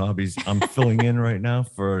Hacks and Hobbies. I'm filling in right now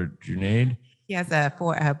for Junaid. He has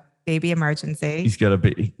a baby emergency. He's got a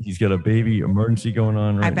baby emergency going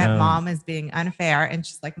on right now. I bet Mom is being unfair, and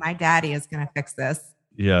she's like, my daddy is going to fix this.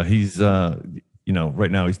 Yeah, he's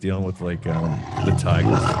right now he's dealing with like the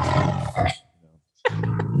tigers.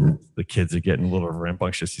 The kids are getting a little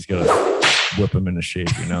rambunctious. He's got to whip them into shape,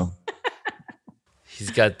 He's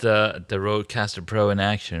got the Roadcaster Pro in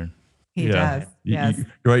action. He does. Yes.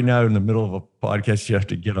 Right now, in the middle of a podcast, you have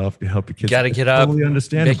to get off to help your kids. Got to get up. Totally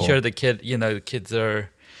understandable. Make sure the kids are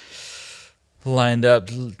lined up.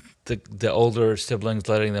 The older siblings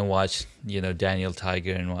letting them watch, Daniel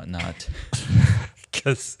Tiger and whatnot.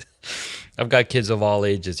 Because I've got kids of all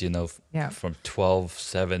ages, from 12,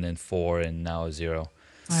 7, and 4, and now 0.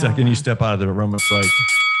 Second you step out of the room, it's like,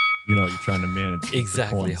 you're trying to manage.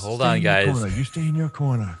 Exactly. Hold Stay on, in your guys. corner. You stay in your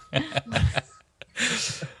corner.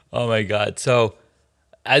 Oh my God. So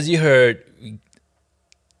as you heard,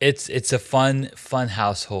 it's a fun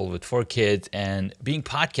household with 4 kids and being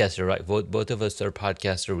podcaster, right? Both of us are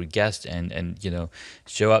podcaster, we guest and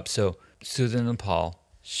show up. So Susan and Paul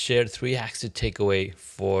shared 3 hacks to take away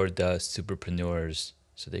for the superpreneurs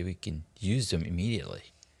so that we can use them immediately.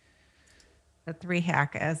 The 3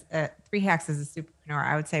 hacks as a superpreneur,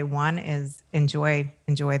 I would say 1 is enjoy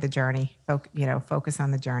the journey. Focus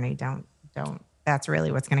on the journey. Don't. That's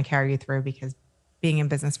really what's going to carry you through, because being in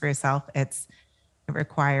business for yourself, it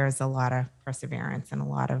requires a lot of perseverance and a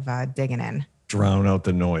lot of digging in. Drown out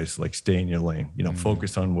the noise, like stay in your lane.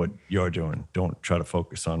 Focus on what you're doing. Don't try to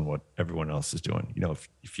focus on what everyone else is doing.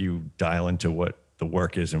 If you dial into what the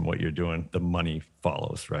work is and what you're doing, the money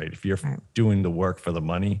follows, right? If you're doing the work for the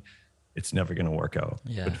money, it's never going to work out.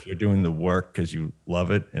 Yeah. But if you're doing the work because you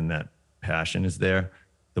love it and that passion is there,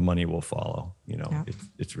 the money will follow. Yeah.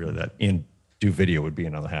 It's really that. And do video would be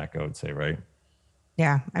another hack, I would say, right?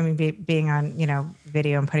 Yeah. I mean, being on,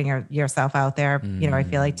 video and putting yourself out there, I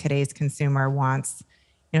feel like today's consumer wants,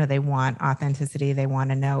 they want authenticity. They want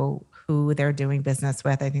to know who they're doing business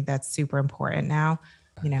with. I think that's super important now,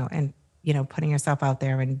 and, putting yourself out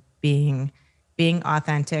there and being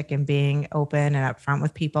authentic and being open and upfront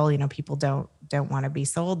with people. People don't want to be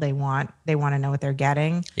sold. They want to know what they're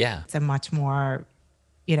getting. Yeah. It's a much more,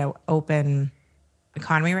 open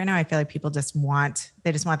economy right now. I feel like people just want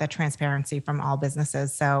that transparency from all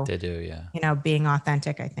businesses. So They do, yeah. being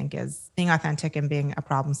authentic, I think, is being authentic and being a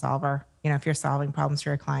problem solver. If you're solving problems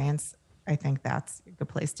for your clients, I think that's a good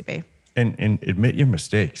place to be. And admit your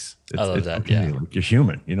mistakes. I love that. Okay. Yeah. Like, you're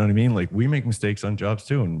human. You know what I mean? Like, we make mistakes on jobs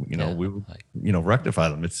too, and we will, rectify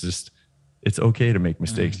them. It's just, it's okay to make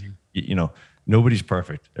mistakes. Nobody's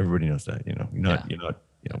perfect. Everybody knows that. You're not.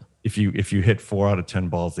 If you hit 4 out of 10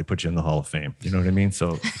 balls, they put you in the Hall of Fame. You know what I mean?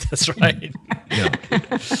 So That's right.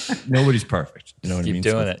 nobody's perfect. You know what I mean?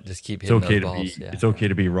 Keep doing it. Just keep hitting those balls. It's okay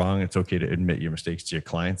to be wrong. It's okay to admit your mistakes to your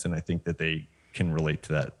clients, and I think that they can relate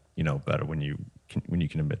to that, better when you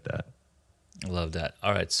can admit that. I love that.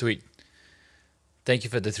 All right, sweet. Thank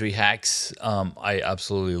you for the 3 hacks. I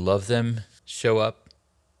absolutely love them. Show up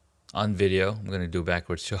on video. I'm going to do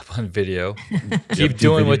backwards. Show up on video. Keep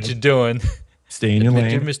doing what you're doing. Stay in your Admit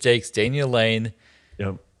lane. your mistakes. Stay in your lane.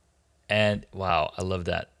 Yep. And wow, I love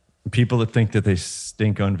that. People that think that they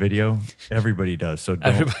stink on video, everybody does. So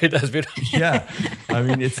don't. Everybody does video. Yeah. I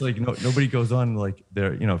mean, it's like nobody goes on like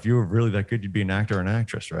they're, if you were really that good, you'd be an actor or an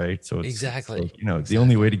actress, right? So it's, Exactly. It's like, the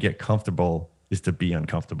only way to get comfortable is to be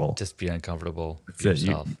uncomfortable. Just be uncomfortable for That's it.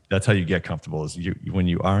 yourself. That's how you get comfortable. Is when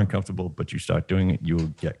you are uncomfortable, but you start doing it, you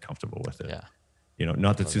will get comfortable with it. Yeah.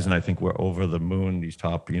 Not that Susan, I think we're over the moon. These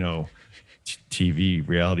top, TV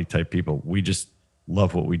reality type people. We just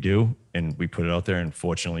love what we do, and we put it out there. And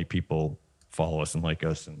fortunately, people follow us and like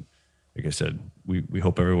us. And like I said, we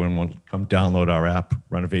hope everyone will come download our app,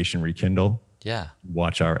 Renovation Rekindle. Yeah.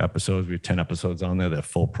 Watch our episodes. We have 10 episodes on there. They're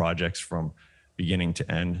full projects from beginning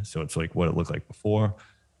to end. So it's like what it looked like before,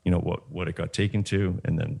 what it got taken to,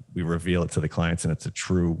 and then we reveal it to the clients, and it's a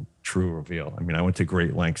true reveal. I mean, I went to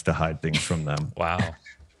great lengths to hide things from them. Wow.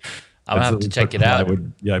 I'm going to have to check it out.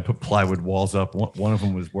 Yeah, I put plywood walls up. One of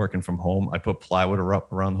them was working from home. I put plywood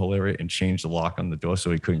around the whole area and changed the lock on the door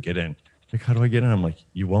so he couldn't get in. Like, how do I get in? I'm like,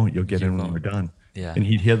 you won't. You'll get in when we're done. Yeah. And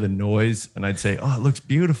he'd hear the noise, and I'd say, "Oh, it looks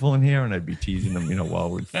beautiful in here," and I'd be teasing him, while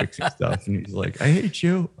we're fixing stuff. And he's like, "I hate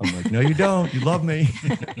you." I'm like, "No, you don't. You love me."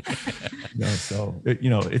 So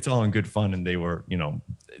it's all in good fun, and they were,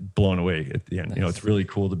 blown away at the end. Nice. It's really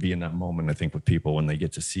cool to be in that moment. I think with people when they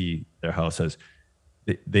get to see their house as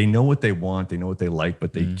they know what they want, they know what they like,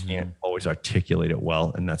 but they can't always articulate it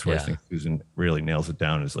well. And that's where I think Susan really nails it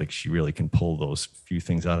down. Is like she really can pull those few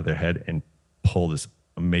things out of their head and pull this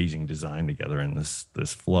amazing design together in this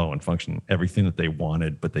flow and function, everything that they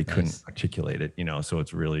wanted, but they couldn't articulate it. So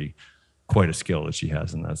it's really quite a skill that she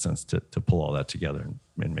has in that sense to pull all that together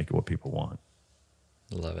and make it what people want.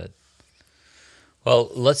 Love it. Well,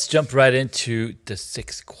 let's jump right into the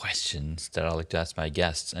 6 questions that I like to ask my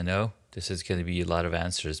guests. I know this is going to be a lot of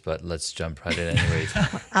answers, but let's jump right in anyways.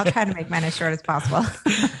 I'll try to make mine as short as possible.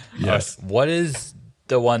 Yes. Right. What is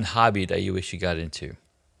the one hobby that you wish you got into?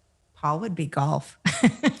 Paul would be golf.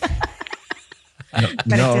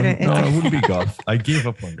 No, it wouldn't be golf. I gave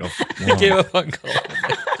up on golf. I gave up on golf.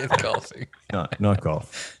 Give golfing. Not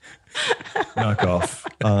golf. Not golf.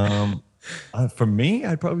 For me,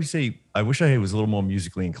 I'd probably say I wish I was a little more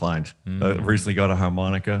musically inclined. I recently got a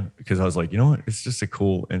harmonica because I was like, you know what? It's just a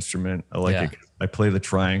cool instrument. I like it. I play the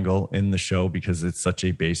triangle in the show because it's such a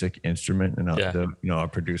basic instrument. And our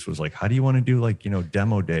producer was like, how do you want to do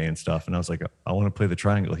demo day and stuff? And I was like, I want to play the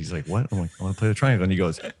triangle. He's like, what? I'm like, I want to play the triangle. And he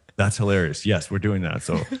goes, that's hilarious. Yes, we're doing that.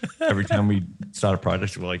 So every time we start a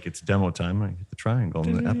project, we're like, it's demo time. I hit the triangle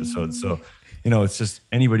in the episode. So, it's just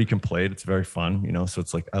anybody can play it. It's very fun, So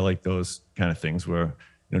it's like, I like those kind of things where,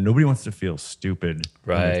 nobody wants to feel stupid.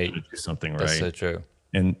 Right. To do something right. That's so true.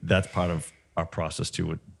 And that's part of our process too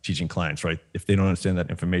with teaching clients, right? If they don't understand that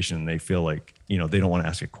information and they feel like, they don't want to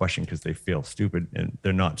ask a question because they feel stupid, and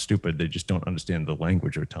they're not stupid. They just don't understand the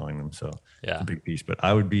language we're telling them. So it's a big piece, but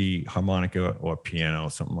I would be harmonica or piano,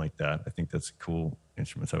 something like that. I think that's cool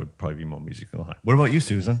instruments. I would probably be more musical. What about you,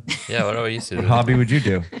 Susan? Yeah. What about you, Susan? What hobby would you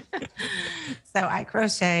do? So I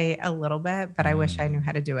crochet a little bit, but I wish I knew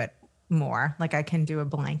how to do it more. Like I can do a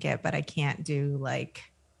blanket, but I can't do like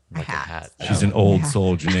a hat. So, she's an old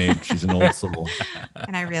soul, Junaid. She's an old soul.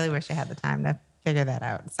 And I really wish I had the time to figure that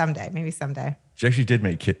out maybe someday. She actually did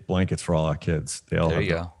make blankets for all our kids. They all There have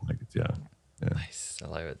you go. blankets. Yeah. Nice. I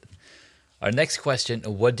like play with. Our next question: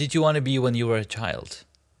 what did you want to be when you were a child?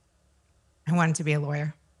 I wanted to be a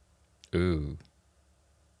lawyer. Ooh.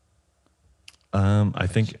 I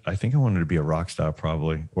think I wanted to be a rock star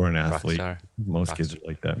probably, or an athlete. star. Most kids are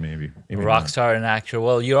like that, maybe. Maybe Rock not. star and actor.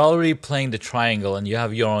 Well, you're already playing the triangle and you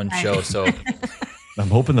have your own show. So I'm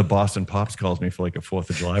hoping the Boston Pops calls me for like a 4th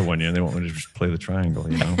of July one year and they want me to just play the triangle,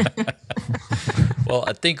 you know? well,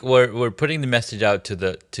 I think we're putting the message out to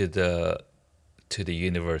the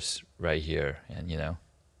universe right here. And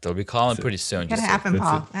they'll be calling pretty soon. It could happen,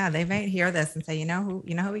 Paul. Yeah, they might hear this and say, you know who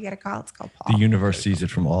we get a call? It's called Paul. The universe sees it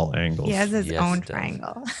from all angles. He has his own it does.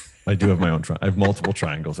 triangle. I do have my own I have multiple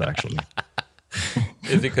triangles, actually.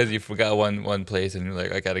 Is it because you forgot one place and you're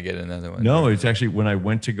like, I got to get another one? No, it's actually when I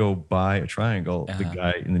went to go buy a triangle, the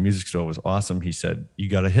guy in the music store was awesome. He said, you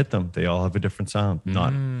got to hit them. They all have a different sound.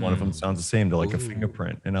 Not one of them sounds the same. They're like a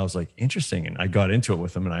fingerprint. And I was like, interesting. And I got into it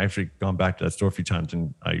with him. And I actually gone back to that store a few times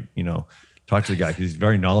and I, talked to the guy. He's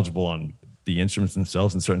very knowledgeable on the instruments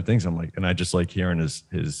themselves and certain things. I'm like, and I just like hearing his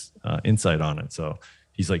insight on it. So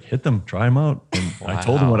he's like, hit them, try them out. And I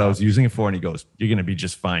told him what I was using it for. And he goes, you're going to be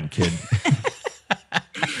just fine, kid.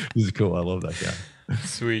 This is cool. I love that guy.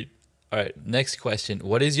 Sweet. All right. Next question.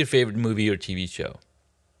 What is your favorite movie or TV show?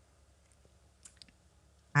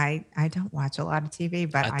 I don't watch a lot of TV,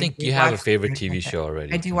 but I think do you have a watch favorite Stranger TV show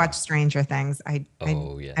already. I do watch Stranger Things. I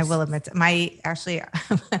will admit our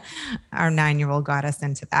 9-year-old got us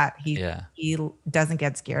into that. He doesn't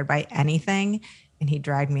get scared by anything, and he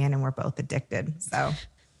dragged me in, and we're both addicted. So,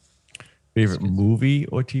 favorite movie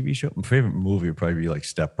or TV show? My favorite movie would probably be like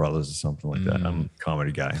Step Brothers or something like that. I'm a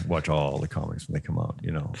comedy guy. Watch all the comedies when they come out.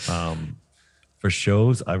 For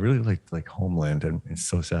shows, I really like Homeland, and it's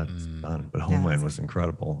so sad it's done, but Homeland was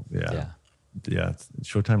incredible. Yeah.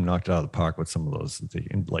 Showtime knocked it out of the park with some of those,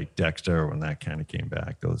 like Dexter when that kind of came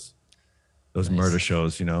back. Those murder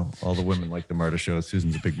shows, all the women like the murder shows.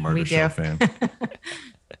 Susan's a big murder show fan. I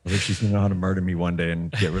think she's gonna know how to murder me one day and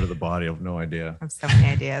get rid of the body. I have no idea. I have so many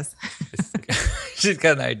ideas. She's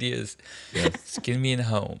got ideas. Yes. Skin me in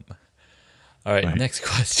home. All right. Next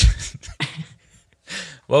question.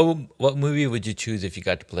 What movie would you choose if you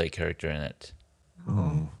got to play a character in it?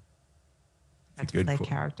 That's a good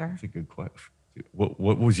character. That's a good question. What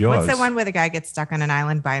was yours? What's the one where the guy gets stuck on an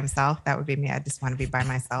island by himself? That would be me. I just want to be by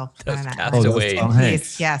myself. That's on an Castaway. Tom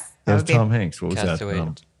Hanks. Yes. That was Tom Hanks. What was Castaway.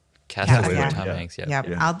 that? Castaway Yeah. with Tom Hanks. Yeah.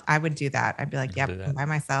 Yep. I would do that. I'd be like, yep, do that. I'm by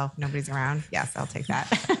myself. Nobody's around. Yes, I'll take that.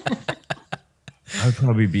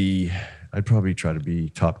 I'd probably try to be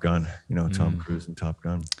Top Gun. Tom Cruise and Top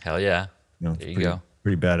Gun. Hell yeah. There you go.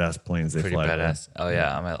 Pretty badass planes they Pretty fly. badass. Oh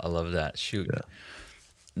yeah, I love that. Shoot. Yeah.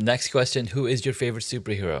 Next question: who is your favorite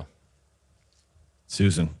superhero?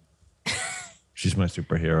 Susan. She's my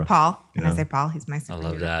superhero. Paul. Can I say Paul? He's my superhero. I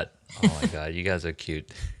love that. Oh my god, you guys are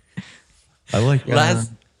cute. I like.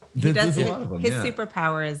 There's a lot of them. His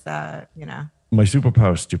superpower is, My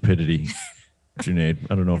superpower is stupidity, Junaid.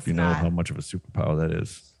 I don't know if you know not. how much of a superpower that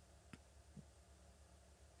is.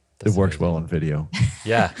 That's it works amazing. well on video.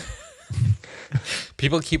 Yeah.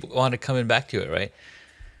 People keep coming back to it, right?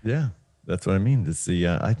 Yeah, that's what I mean. It's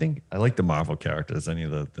I think I like the Marvel characters.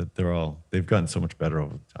 They've gotten so much better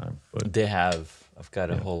over time. But They have. I've got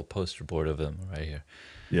a whole poster board of them right here.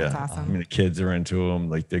 yeah, That's awesome. I mean the kids are into them.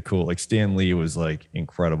 Like they're cool. Like Stan Lee was like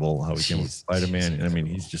incredible how he came with Spider-Man. I mean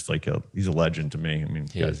he's just like he's a legend to me. I mean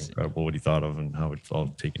the guy's incredible what he thought of and how it's all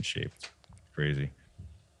taken shape. It's crazy.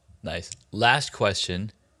 Nice. Last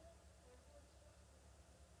question.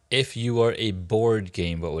 If you were a board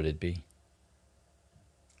game, what would it be?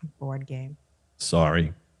 Board game.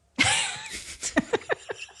 Sorry. I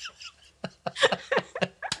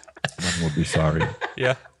will be sorry.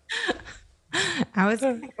 Yeah. I was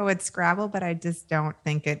going to go with Scrabble, but I just don't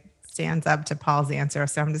think it stands up to Paul's answer.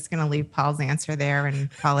 So I'm just going to leave Paul's answer there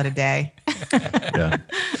and call it a day. Yeah.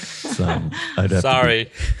 So, I'd have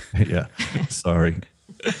Sorry. Yeah. Sorry.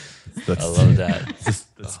 I love that. That's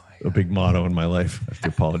a big motto in my life. I have to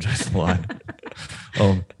apologize a lot.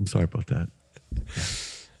 Oh, I'm sorry about that.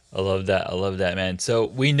 I love that, man. So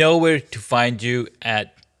we know where to find you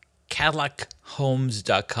at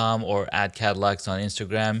KadilakHomes.com or at Kadilaks on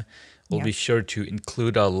Instagram. We'll be sure to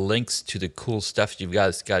include our links to the cool stuff you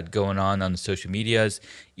guys got going on the social medias,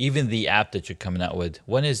 even the app that you're coming out with.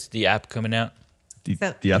 When is the app coming out?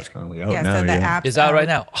 The app's currently out Yeah, now. so the yeah. app It's out right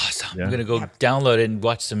now. Awesome. Yeah. I'm going to go download it and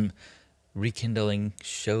watch some rekindling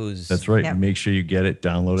shows. That's right. Yep. Make sure you get it,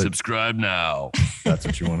 download it. Subscribe now. That's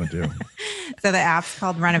what you want to do. So the app's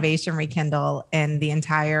called Renovation Rekindle, and the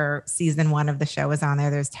entire season 1 of the show is on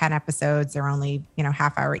there. There's 10 episodes. They're only,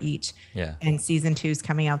 half hour each. Yeah. And season 2 is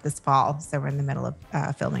coming out this fall. So we're in the middle of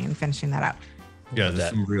filming and finishing that up. Yeah, Love there's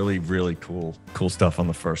that. some really, really cool stuff on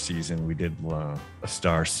the first season. We did a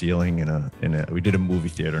star ceiling we did a movie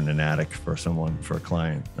theater in an attic for a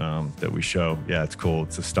client that we show. Yeah, it's cool.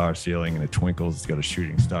 It's a star ceiling and it twinkles. It's got a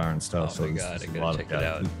shooting star and stuff. Oh my God, I gotta check it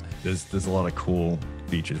out. There's a lot of cool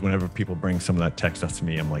features. Whenever people bring some of that tech stuff to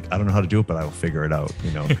me, I'm like, I don't know how to do it, but I will figure it out.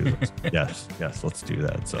 'Cause yes, let's do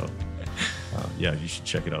that. So yeah, you should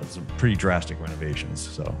check it out. It's some pretty drastic renovations,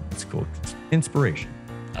 so it's cool. It's inspiration.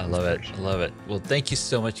 I love it. I love it. Well, thank you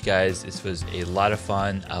so much, guys. This was a lot of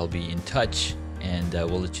fun. I'll be in touch, and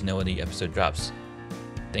we'll let you know when the episode drops.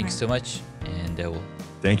 Thanks so much, and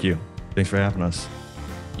Thank you. Thanks for having us.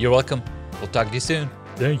 you're welcome. We'll talk to you soon.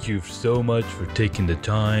 Thank you so much for taking the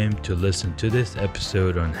time to listen to this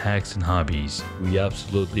episode on Hacks and Hobbies. We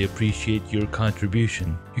absolutely appreciate your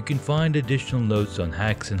contribution. You can find additional notes on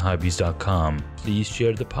hacksandhobbies.com. Please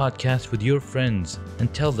share the podcast with your friends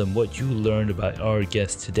and tell them what you learned about our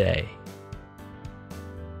guest today.